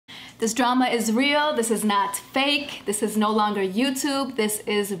This drama is real. This is not fake. This is no longer YouTube. This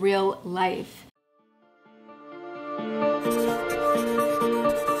is real life.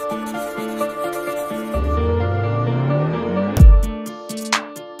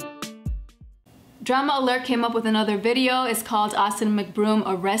 Drama Alert came up with another video. It's called Austin Mcbroom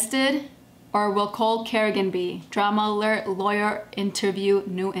Arrested, or Will Cole Kerrigan Be? Drama Alert Lawyer Interview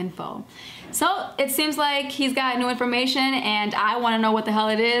New Info. So it seems like he's got new information and I want to know what the hell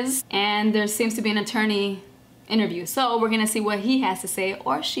it is. And there seems to be an attorney interview. So we're gonna see what he has to say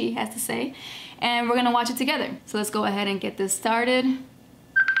or she has to say. And we're gonna watch it together. So let's go ahead and get this started.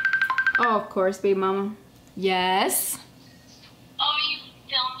 Oh, of course, baby mama. Yes? Oh, are you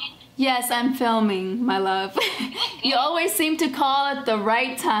filming? Yes, I'm filming, my love. You always seem to call at the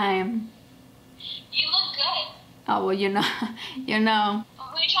right time. You look good. Oh, well, you know. Who are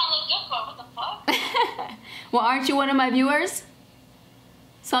you trying to look good for? What the fuck? Well, aren't you one of my viewers?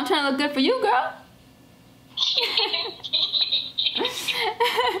 So I'm trying to look good for you, girl.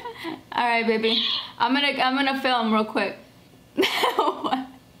 All right, baby. I'm gonna film real quick.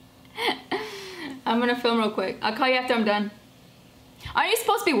 I'm gonna film real quick. I'll call you after I'm done. Aren't you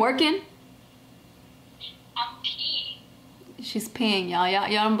supposed to be working? I'm peeing. She's peeing, y'all.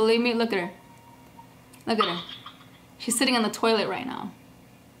 Y'all don't believe me? Look at her. Look at her. She's sitting on the toilet right now.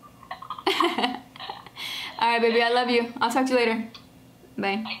 All right, baby. I love you. I'll talk to you later.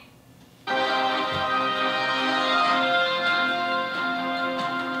 Bye.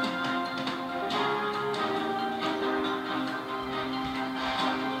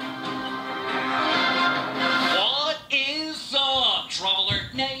 What is up, Drama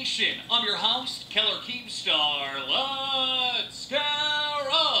Alert Nation? I'm your host, Keller Keemstar. Let's get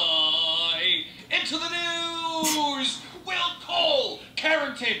right into the news. Will Cole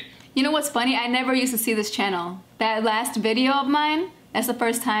Carrington. You know what's funny? I never used to see this channel. That last video of mine, that's the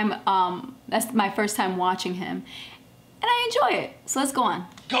first time, that's my first time watching him. And I enjoy it. So let's go on.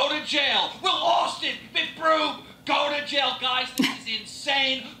 Go to jail. Will Austin Mcbroom go to jail, guys. This is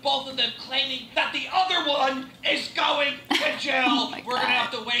insane. Both of them claiming that the other one is going to jail. Oh We're going to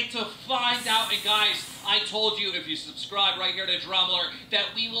have to wait to find out. And guys, I told you if you subscribe right here to Drama Alert that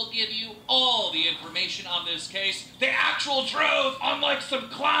we will give you all the information on this case. The actual truth, unlike some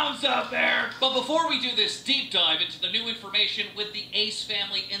clowns out there. But before we do this deep dive into the new information with the Ace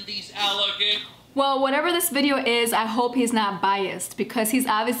family in these allegations. Well, whatever this video is, I hope he's not biased because he's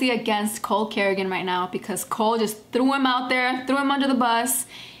obviously against Cole Kerrigan right now because Cole just threw him out there, threw him under the bus.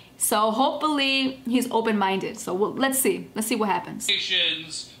 So hopefully he's open-minded. So let's see. Let's see what happens.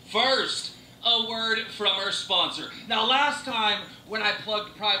 First, a word from our sponsor. Now, last time when I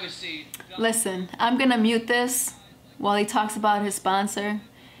plugged privacy... Listen, I'm gonna mute this while he talks about his sponsor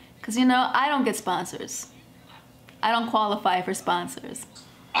because, you know, I don't get sponsors. I don't qualify for sponsors.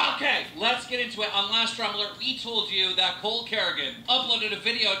 Okay, let's get into it. On last Drama Alert, we told you that Cole Kerrigan uploaded a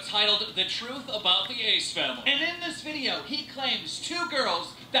video titled The Truth About the Ace Family. And in this video, he claims two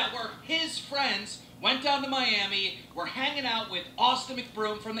girls that were his friends went down to Miami, were hanging out with Austin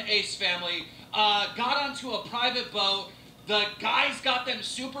Mcbroom from the Ace family, got onto a private boat, the guys got them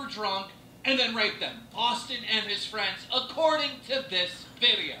super drunk, and then raped them. Austin and his friends, according to this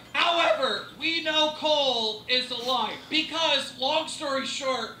video. However, we know Cole is a liar because, long story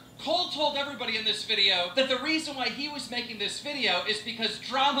short, Cole told everybody in this video that the reason why he was making this video is because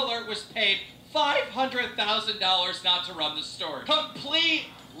Drama Alert was paid $500,000 not to run the story. Complete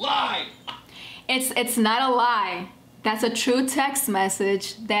lie. It's not a lie. That's a true text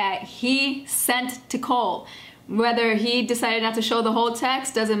message that he sent to Cole. Whether he decided not to show the whole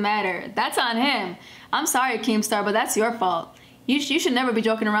text doesn't matter. That's on him. I'm sorry, Keemstar, but that's your fault. You should never be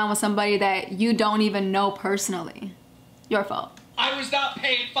joking around with somebody that you don't even know personally. Your fault. I was not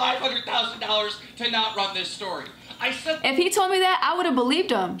paid $500,000 to not run this story. I said... If he told me that, I would have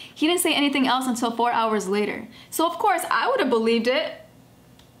believed him. He didn't say anything else until 4 hours later. So of course, I would have believed it.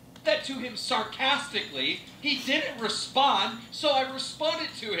 That to him sarcastically. He didn't respond, so I responded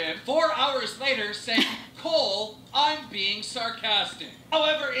to him 4 hours later saying, Cole, I'm being sarcastic.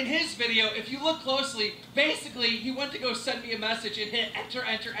 However, in his video, if you look closely, basically he went to go send me a message and hit enter,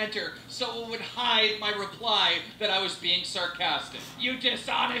 enter, enter, so it would hide my reply that I was being sarcastic. You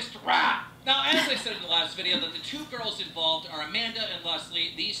dishonest rat! Now, as I said in the last video, that the two girls involved are Amanda and Leslie,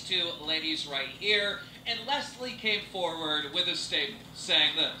 these two ladies right here. and Leslie came forward with a statement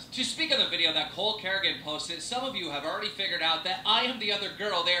saying this. To speak of the video that Cole Kerrigan posted, some of you have already figured out that I am the other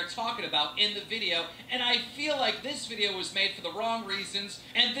girl they are talking about in the video, and I feel like this video was made for the wrong reasons,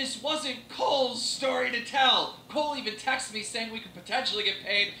 and this wasn't Cole's story to tell. Cole even texted me saying we could potentially get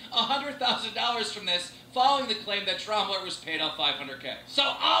paid $100,000 from this, following the claim that Drama Alert was paid out $500K. So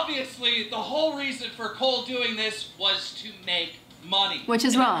obviously, the whole reason for Cole doing this was to make money. Which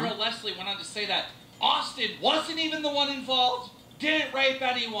is wrong. Girl Leslie went on to say that Austin wasn't even the one involved, didn't rape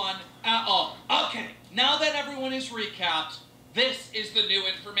anyone at all. Okay, now that everyone is recapped, this is the new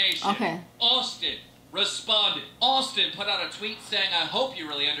information. Okay. Austin responded. Austin put out a tweet saying, I hope you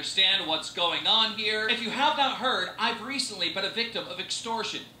really understand what's going on here. If you have not heard, I've recently been a victim of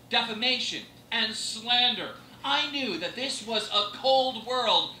extortion, defamation, and slander. I knew that this was a cold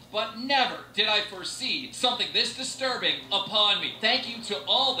world, but never did I foresee something this disturbing upon me. Thank you to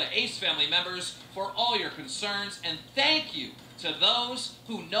all the Ace family members for all your concerns, and thank you to those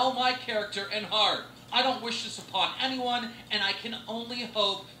who know my character and heart. I don't wish this upon anyone, and I can only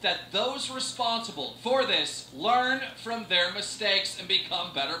hope that those responsible for this learn from their mistakes and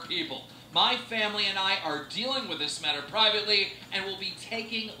become better people. My family and I are dealing with this matter privately and will be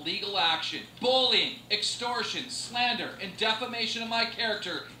taking legal action. Bullying, extortion, slander, and defamation of my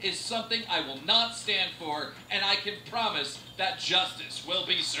character is something I will not stand for, and I can promise that justice will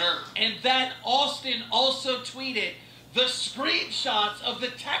be served. And then Austin also tweeted the screenshots of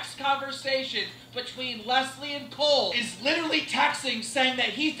the text conversation between Leslie and Cole is literally texting saying that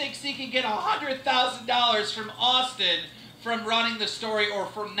he thinks he can get $100,000 from Austin from running the story or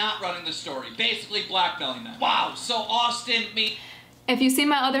from not running the story. Basically blackmailing them. Wow, so Austin, If you see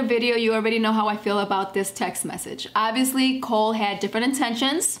my other video, you already know how I feel about this text message. Obviously, Cole had different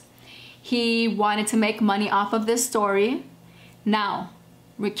intentions. He wanted to make money off of this story. Now,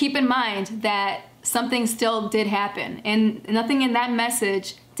 keep in mind that something still did happen, and nothing in that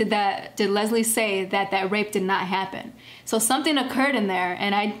message did Leslie say that rape did not happen. So something occurred in there,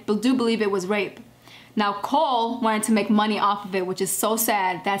 and I do believe it was rape. Now Cole wanted to make money off of it, which is so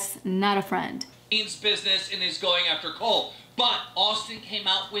sad. That's not a friend. Means business and is going after Cole. But Austin came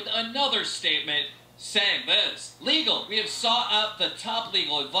out with another statement saying this. Legal, we have sought out the top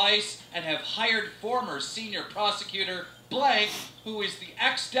legal advice and have hired former senior prosecutor Blank, who is the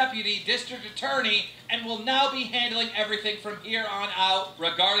ex-deputy district attorney and will now be handling everything from here on out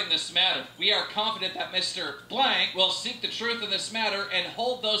regarding this matter. We are confident that Mr. Blank will seek the truth in this matter and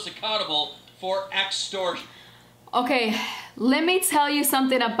hold those accountable for extortion. Okay, let me tell you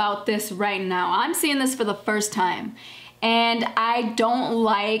something about this right now. I'm seeing this for the first time, and I don't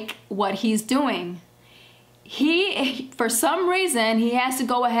like what he's doing. For some reason, he has to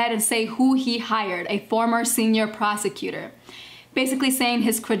go ahead and say who he hired, a former senior prosecutor. Basically saying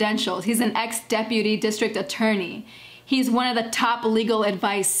his credentials. He's an ex-deputy district attorney. He's one of the top legal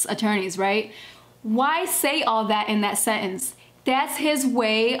advice attorneys, right? Why say all that in that sentence? That's his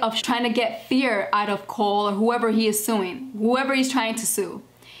way of trying to get fear out of Cole or whoever he is suing, whoever he's trying to sue.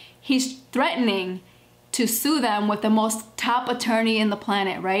 He's threatening to sue them with the most top attorney in the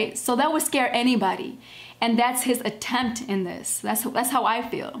planet, right? So that would scare anybody. And that's his attempt in this. That's how I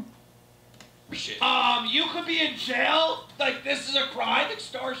feel. You could be in jail? Like this is a crime,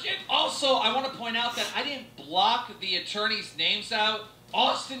 extortion? Also, I want to point out that I didn't block the attorneys' names out.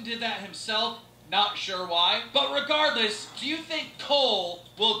 Austin did that himself. Not sure why. But regardless, do you think Cole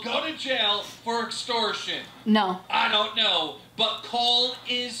will go to jail for extortion? No. I don't know. But Cole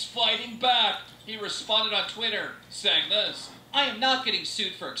is fighting back. He responded on Twitter saying this. I am not getting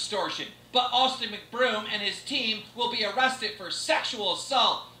sued for extortion, but Austin Mcbroom and his team will be arrested for sexual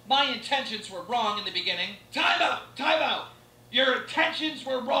assault. My intentions were wrong in the beginning. Time out! Time out! Your intentions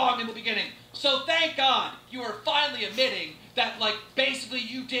were wrong in the beginning. So thank God you are finally admitting that, like, basically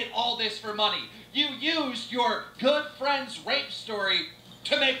you did all this for money. You used your good friend's rape story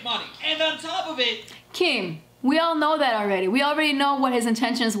to make money. And on top of it... Kim, we all know that already. We already know what his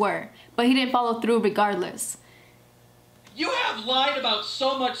intentions were, but he didn't follow through regardless. You have lied about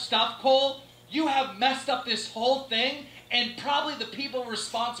so much stuff, Cole. You have messed up this whole thing, and probably the people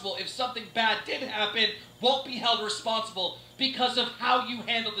responsible, if something bad did happen, won't be held responsible because of how you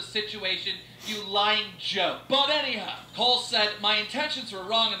handled the situation, you lying joke. But anyhow, Cole said, my intentions were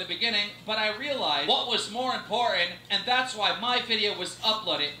wrong in the beginning, but I realized what was more important, and that's why my video was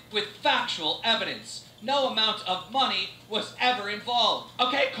uploaded with factual evidence. no amount of money was ever involved.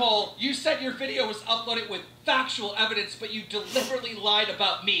 Okay, Cole, you said your video was uploaded with factual evidence, but you deliberately lied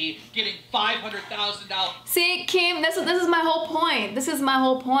about me getting $500,000. See, Kim, this is my whole point. This is my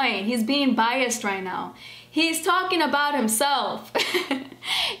whole point. He's being biased right now. He's talking about himself.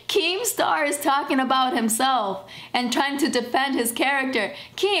 Keemstar is talking about himself and trying to defend his character.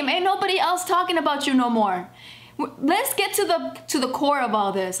 Keem, ain't nobody else talking about you no more. Let's get to the core of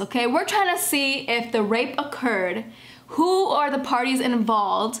all this, okay? We're trying to see if the rape occurred, who are the parties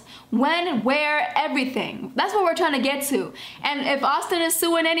involved, when, where, everything. That's what we're trying to get to. And if Austin is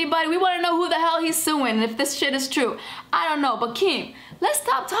suing anybody, we want to know who the hell he's suing and if this shit is true. I don't know, but Keem, let's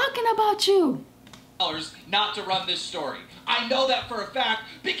stop talking about you. Not to run this story. I know that for a fact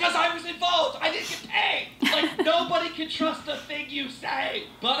because I was involved. I didn't get paid. Like, nobody can trust a thing you say.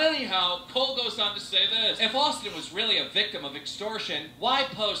 But anyhow, Cole goes on to say this. If Austin was really a victim of extortion, why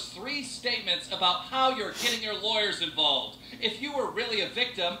post 3 statements about how you're getting your lawyers involved? If you were really a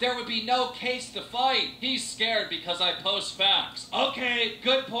victim, there would be no case to fight. He's scared because I post facts. Okay,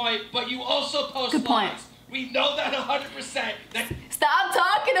 good point, but you also post lies. We know that 100%. Stop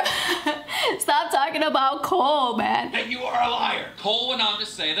talking about Cole, man. That you are a liar. Cole went on to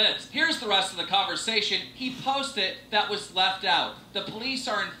say this. Here's the rest of the conversation he posted that was left out. The police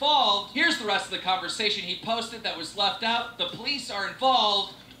are involved. Here's the rest of the conversation he posted that was left out. The police are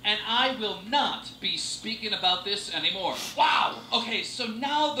involved, and I will not be speaking about this anymore. Wow. Okay, so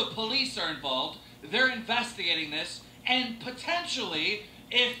now the police are involved. They're investigating this, and potentially,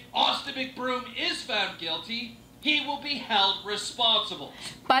 if Austin Mcbroom is found guilty, he will be held responsible.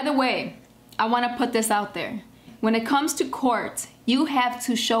 By the way, I want to put this out there. When it comes to court, you have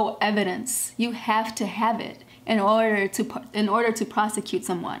to show evidence. You have to have it in order to prosecute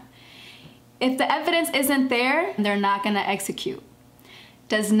someone. If the evidence isn't there, they're not going to execute.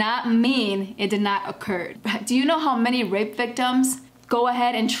 Does not mean it did not occur. Do you know how many rape victims go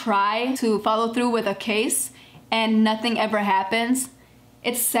ahead and try to follow through with a case and nothing ever happens?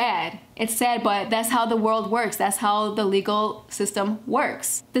 It's sad. It's sad, but that's how the world works. That's how the legal system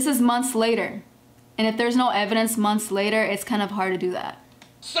works. This is months later. And if there's no evidence months later, it's kind of hard to do that.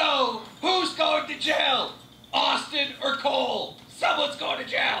 So, who's going to jail? Austin or Cole? Someone's going to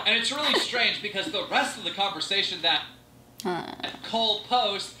jail. And it's really strange because the rest of the conversation that Cole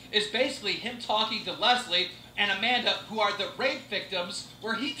posts is basically him talking to Leslie and Amanda, who are the rape victims,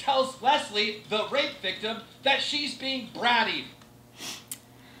 where he tells Leslie, the rape victim, that she's being bratty.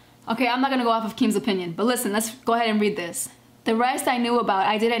 Okay, I'm not gonna go off of Keem's opinion, but listen, let's go ahead and read this. The rest I knew about,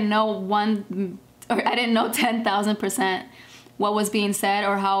 I didn't know 10,000% what was being said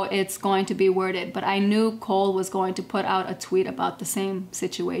or how it's going to be worded, but I knew Cole was going to put out a tweet about the same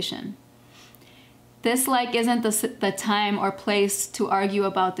situation. This isn't the time or place to argue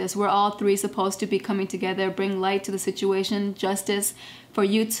about this. We're all 3 supposed to be coming together, bring light to the situation, justice for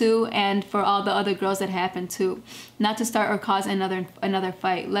you two and for all the other girls that happened too. Not to start or cause another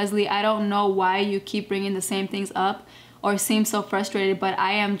fight. Leslie, I don't know why you keep bringing the same things up or seem so frustrated, but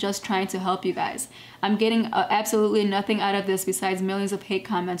I am just trying to help you guys. I'm getting absolutely nothing out of this besides millions of hate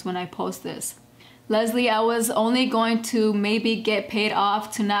comments when I post this. Leslie, I was only going to maybe get paid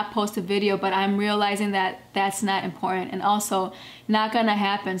off to not post a video, but I'm realizing that that's not important and also not gonna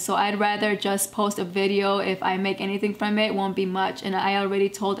happen. So I'd rather just post a video. If I make anything from it, won't be much. And I already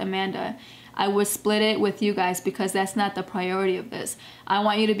told Amanda I would split it with you guys because that's not the priority of this. I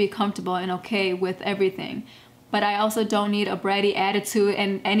want you to be comfortable and okay with everything. But I also don't need a bratty attitude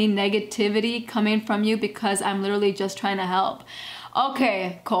and any negativity coming from you because I'm literally just trying to help.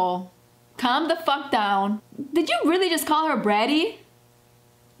 Okay, Cole. Calm the fuck down. Did you really just call her bratty?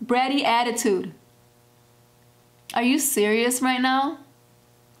 Bratty attitude. Are you serious right now?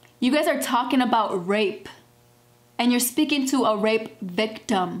 You guys are talking about rape. And you're speaking to a rape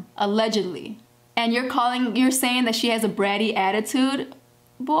victim, allegedly. And you're saying that she has a bratty attitude?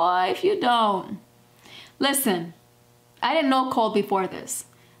 Boy, if you don't. Listen, I didn't know Cole before this.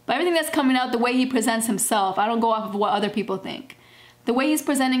 But everything that's coming out, the way he presents himself, I don't go off of what other people think. The way he's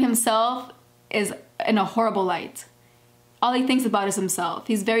presenting himself is in a horrible light. All he thinks about is himself.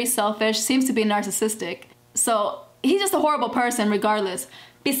 He's very selfish, seems to be narcissistic. So he's just a horrible person regardless.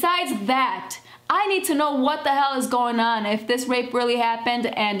 Besides that, I need to know what the hell is going on, if this rape really happened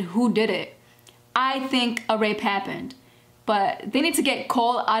and who did it. I think a rape happened. But they need to get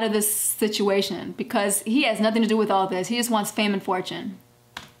Cole out of this situation because he has nothing to do with all this. He just wants fame and fortune.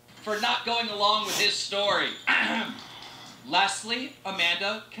 For not going along with his story. Leslie,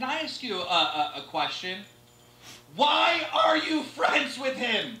 Amanda, can I ask you a question? Why are you friends with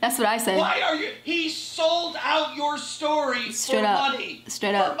him? That's what I said. Why are you? He sold out your story Straight for up. money.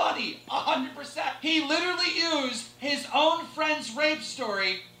 Straight up. For money, 100%. He literally used his own friend's rape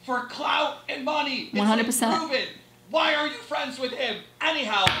story for clout and money. It's 100%. proven. Why are you friends with him?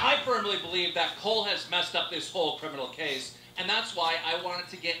 Anyhow, I firmly believe that Cole has messed up this whole criminal case. And that's why I wanted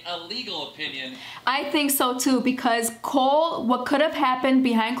to get a legal opinion. I think so too, because Cole, what could have happened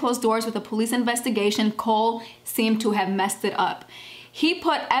behind closed doors with a police investigation, Cole seemed to have messed it up. He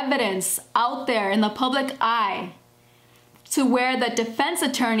put evidence out there in the public eye to where the defense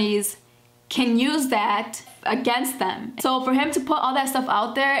attorneys can use that against them. So for him to put all that stuff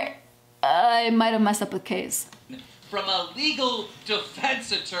out there, it might have messed up the case. From a legal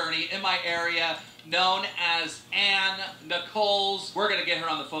defense attorney in my area, known as Ann Nichols. We're gonna get her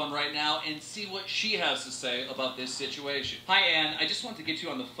on the phone right now and see what she has to say about this situation. Hi Ann, I just want to get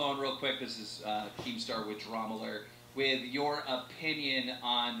you on the phone real quick. This is Keemstar with Drama Alert. With your opinion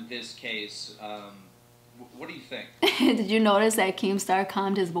on this case, what do you think? Did you notice that Keemstar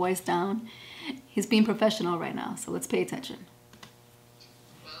calmed his voice down? He's being professional right now, so let's pay attention.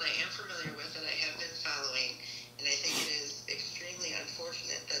 Well, I am familiar with it. I have been following, and I think it is extremely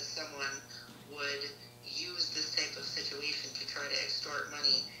unfortunate that someone would use this type of situation to try to extort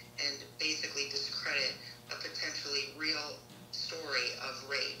money and basically discredit a potentially real story of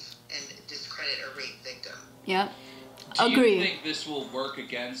rape and discredit a rape victim. Yep. Do you think this will work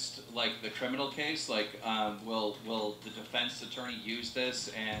against, like, the criminal case? Like, will the defense attorney use this,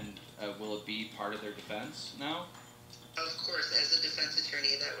 and will it be part of their defense now? Of course, as a defense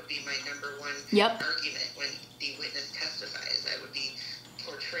attorney, that would be my number one argument when the witness testifies. I would be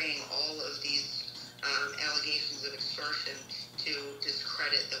portraying all of these allegations of extortion to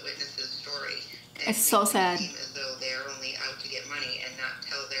discredit the witness's story. And it's so sad. Seem as though they're only out to get money and not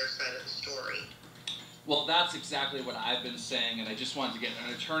tell their side of the story. Well, that's exactly what I've been saying, and I just wanted to get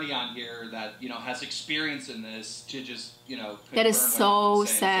an attorney on here that, you know, has experience in this to just, you know, confirm that is so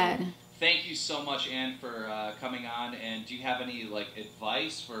sad. So, thank you so much, Ann, for coming on. And do you have any, like,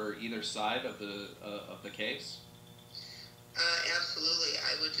 advice for either side of the case? Absolutely.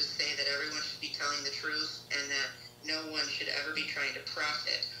 I would just say that everyone should be telling the truth, and that no one should ever be trying to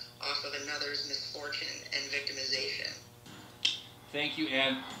profit off of another's misfortune and victimization. Thank you,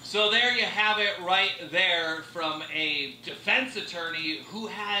 Ann. So there you have it right there from a defense attorney who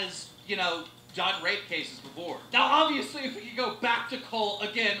has, you know, done rape cases before. Now, obviously, if we could go back to Cole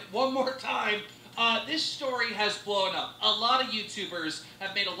again one more time, this story has blown up. A lot of YouTubers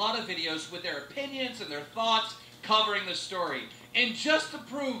have made a lot of videos with their opinions and their thoughts covering the story. And just to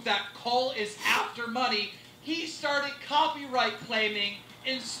prove that Cole is after money, he started copyright claiming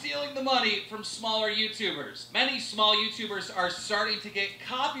and stealing the money from smaller YouTubers. Many small YouTubers are starting to get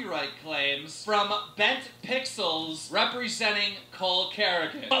copyright claims from bent pixels representing Cole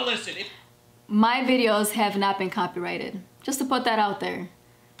Kerrigan. But listen, my videos have not been copyrighted. Just to put that out there.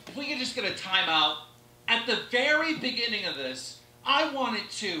 If we could just get a timeout, at the very beginning of this, I wanted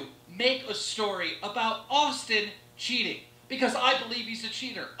to make a story about Austin cheating. Because I believe he's a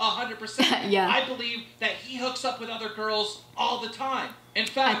cheater, 100%. Yeah. I believe that he hooks up with other girls all the time. In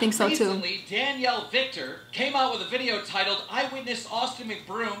fact, I think so recently, Danielle Victor came out with a video titled, "I Witnessed Austin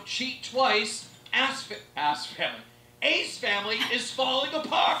Mcbroom Cheat Twice, Ace Family is Falling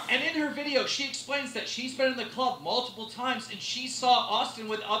Apart." And in her video, she explains that she's been in the club multiple times and she saw Austin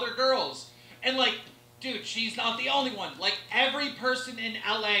with other girls. And like, dude, she's not the only one. Like, every person in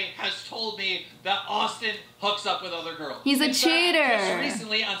LA has told me that Austin hooks up with other girls. He's a cheater. Just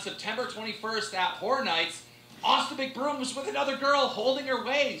recently, on September 21st at Horror Nights, Austin Mcbroom was with another girl holding her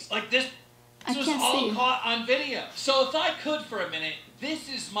waist. Like, this was all caught on video. So if I could for a minute, this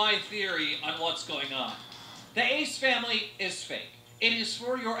is my theory on what's going on. The Ace family is fake. It is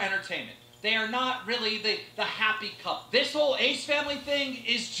for your entertainment. They are not really the happy couple. This whole Ace family thing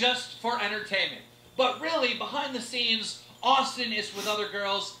is just for entertainment. But really, behind the scenes, Austin is with other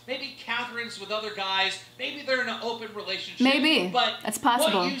girls. Maybe Catherine's with other guys. Maybe they're in an open relationship. Maybe. But that's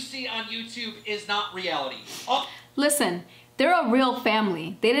possible. What you see on YouTube is not reality. Listen, they're a real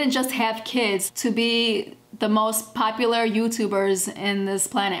family. They didn't just have kids to be the most popular YouTubers in this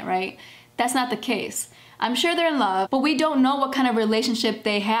planet, right? That's not the case. I'm sure they're in love, but we don't know what kind of relationship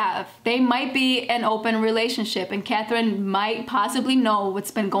they have. They might be an open relationship, and Catherine might possibly know what's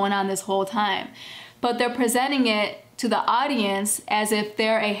been going on this whole time. But they're presenting it to the audience as if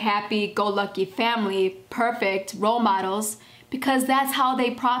they're a happy-go-lucky family, perfect role models, because that's how they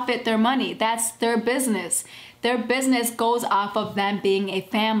profit their money. That's their business. Their business goes off of them being a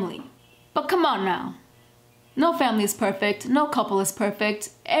family. But come on now. No family is perfect. No couple is perfect.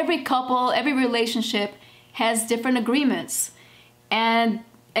 Every couple, every relationship has different agreements. And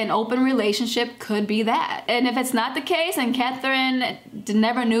an open relationship could be that. And if it's not the case and Catherine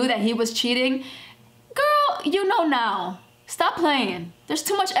never knew that he was cheating, girl, you know now. Stop playing. There's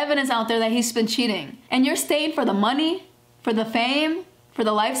too much evidence out there that he's been cheating. And you're staying for the money, for the fame, for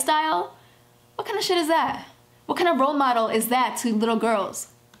the lifestyle? What kind of shit is that? What kind of role model is that to little girls?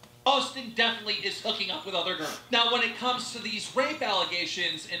 Austin definitely is hooking up with other girls. Now, when it comes to these rape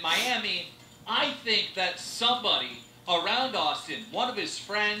allegations in Miami, I think that somebody around Austin, one of his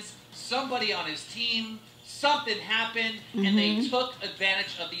friends, somebody on his team, something happened and they took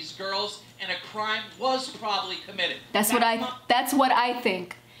advantage of these girls and a crime was probably committed. That's what I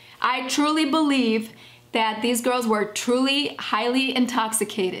think. I truly believe that these girls were truly highly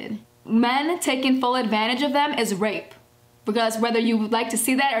intoxicated. Men taking full advantage of them is rape. Because whether you would like to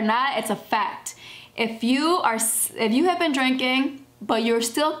see that or not, it's a fact. If you have been drinking, but you're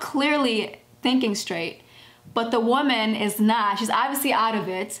still clearly thinking straight, but the woman is not, she's obviously out of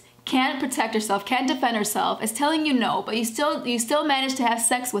it, can't protect herself, can't defend herself, is telling you no, but you still manage to have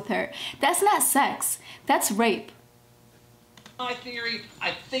sex with her. That's not sex, that's rape. My theory,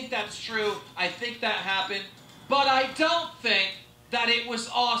 I think that's true, I think that happened, but I don't think that it was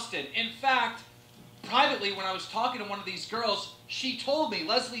Austin. In fact, privately, when I was talking to one of these girls, she told me,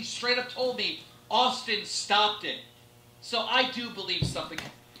 Leslie straight up told me, Austin stopped it. So I do believe something.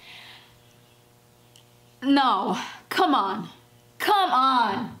 No, come on. Come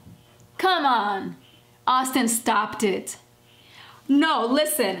on. Come on. Austin stopped it. No,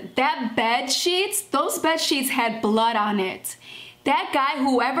 listen, that bed sheets, those bed sheets had blood on it. That guy,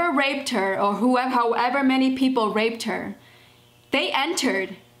 whoever raped her, or however many people raped her, they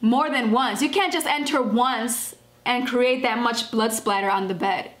entered more than once. You can't just enter once and create that much blood splatter on the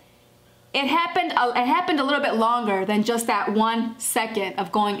bed. It happened a little bit longer than just that 1 second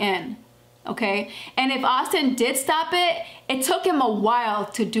of going in, okay? And if Austin did stop it, it took him a while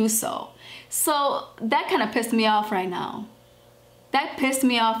to do so. So that kind of pissed me off right now. That pissed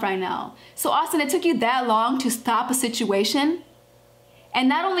me off right now. So Austin, it took you that long to stop a situation? And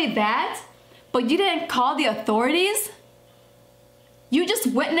not only that, but you didn't call the authorities? You just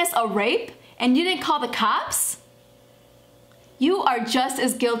witnessed a rape and you didn't call the cops? You are just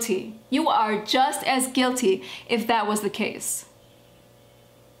as guilty. You are just as guilty if that was the case.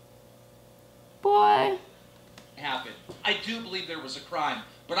 Boy. Happened. I do believe there was a crime,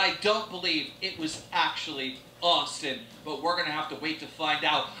 but I don't believe it was actually Austin. But we're going to have to wait to find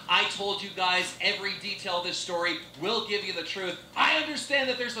out. I told you guys every detail of this story. We'll give you the truth. I understand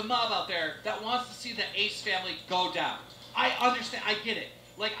that there's a mob out there that wants to see the Ace family go down. I understand. I get it.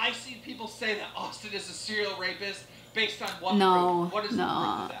 Like, I've seen people say that Austin is a serial rapist based on what proof? What is the proof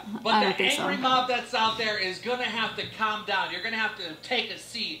of that? But the angry mob that's out there is going to have to calm down. You're going to have to take a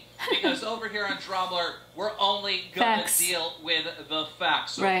seat because over here on Drama Alert, we're only going to deal with the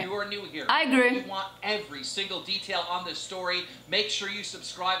facts. So if you are new here, I agree. If you want every single detail on this story, make sure you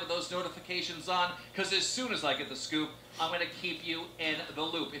subscribe with those notifications on because as soon as I get the scoop, I'm going to keep you in the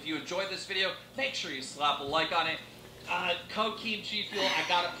loop. If you enjoyed this video, make sure you slap a like on it. Code Keem G Fuel, I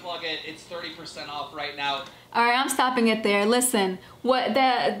gotta plug it. It's 30% off right now. All right, I'm stopping it there. Listen, what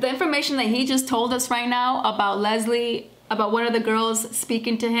the information that he just told us right now about Leslie, about one of the girls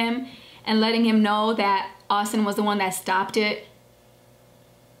speaking to him and letting him know that Austin was the one that stopped it.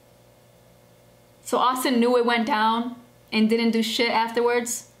 So Austin knew it went down and didn't do shit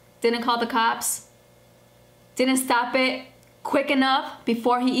afterwards. Didn't call the cops. Didn't stop it quick enough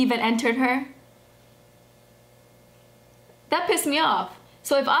before he even entered her. That pissed me off.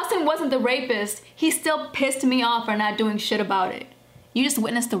 So if Austin wasn't the rapist, he still pissed me off for not doing shit about it. You just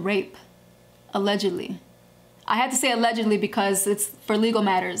witnessed a rape. Allegedly. I had to say allegedly because it's for legal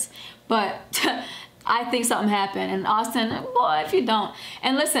matters. But I think something happened. And Austin, boy, if you don't.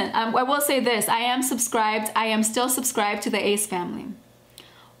 And listen, I will say this. I am still subscribed to the Ace family.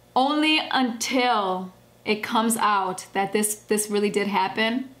 Only until it comes out that this really did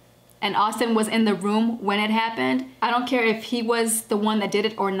happen. And Austin was in the room when it happened. I don't care if he was the one that did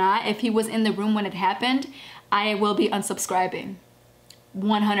it or not. If he was in the room when it happened, I will be unsubscribing.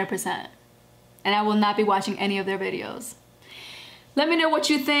 100%. And I will not be watching any of their videos. Let me know what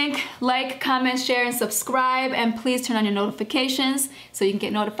you think. Like, comment, share, and subscribe. And please turn on your notifications so you can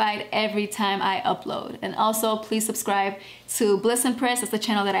get notified every time I upload. And also, please subscribe to Bliss and Priss. That's the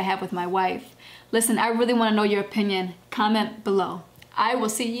channel that I have with my wife. Listen, I really want to know your opinion. Comment below. I will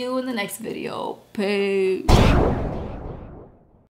see you in the next video. Peace.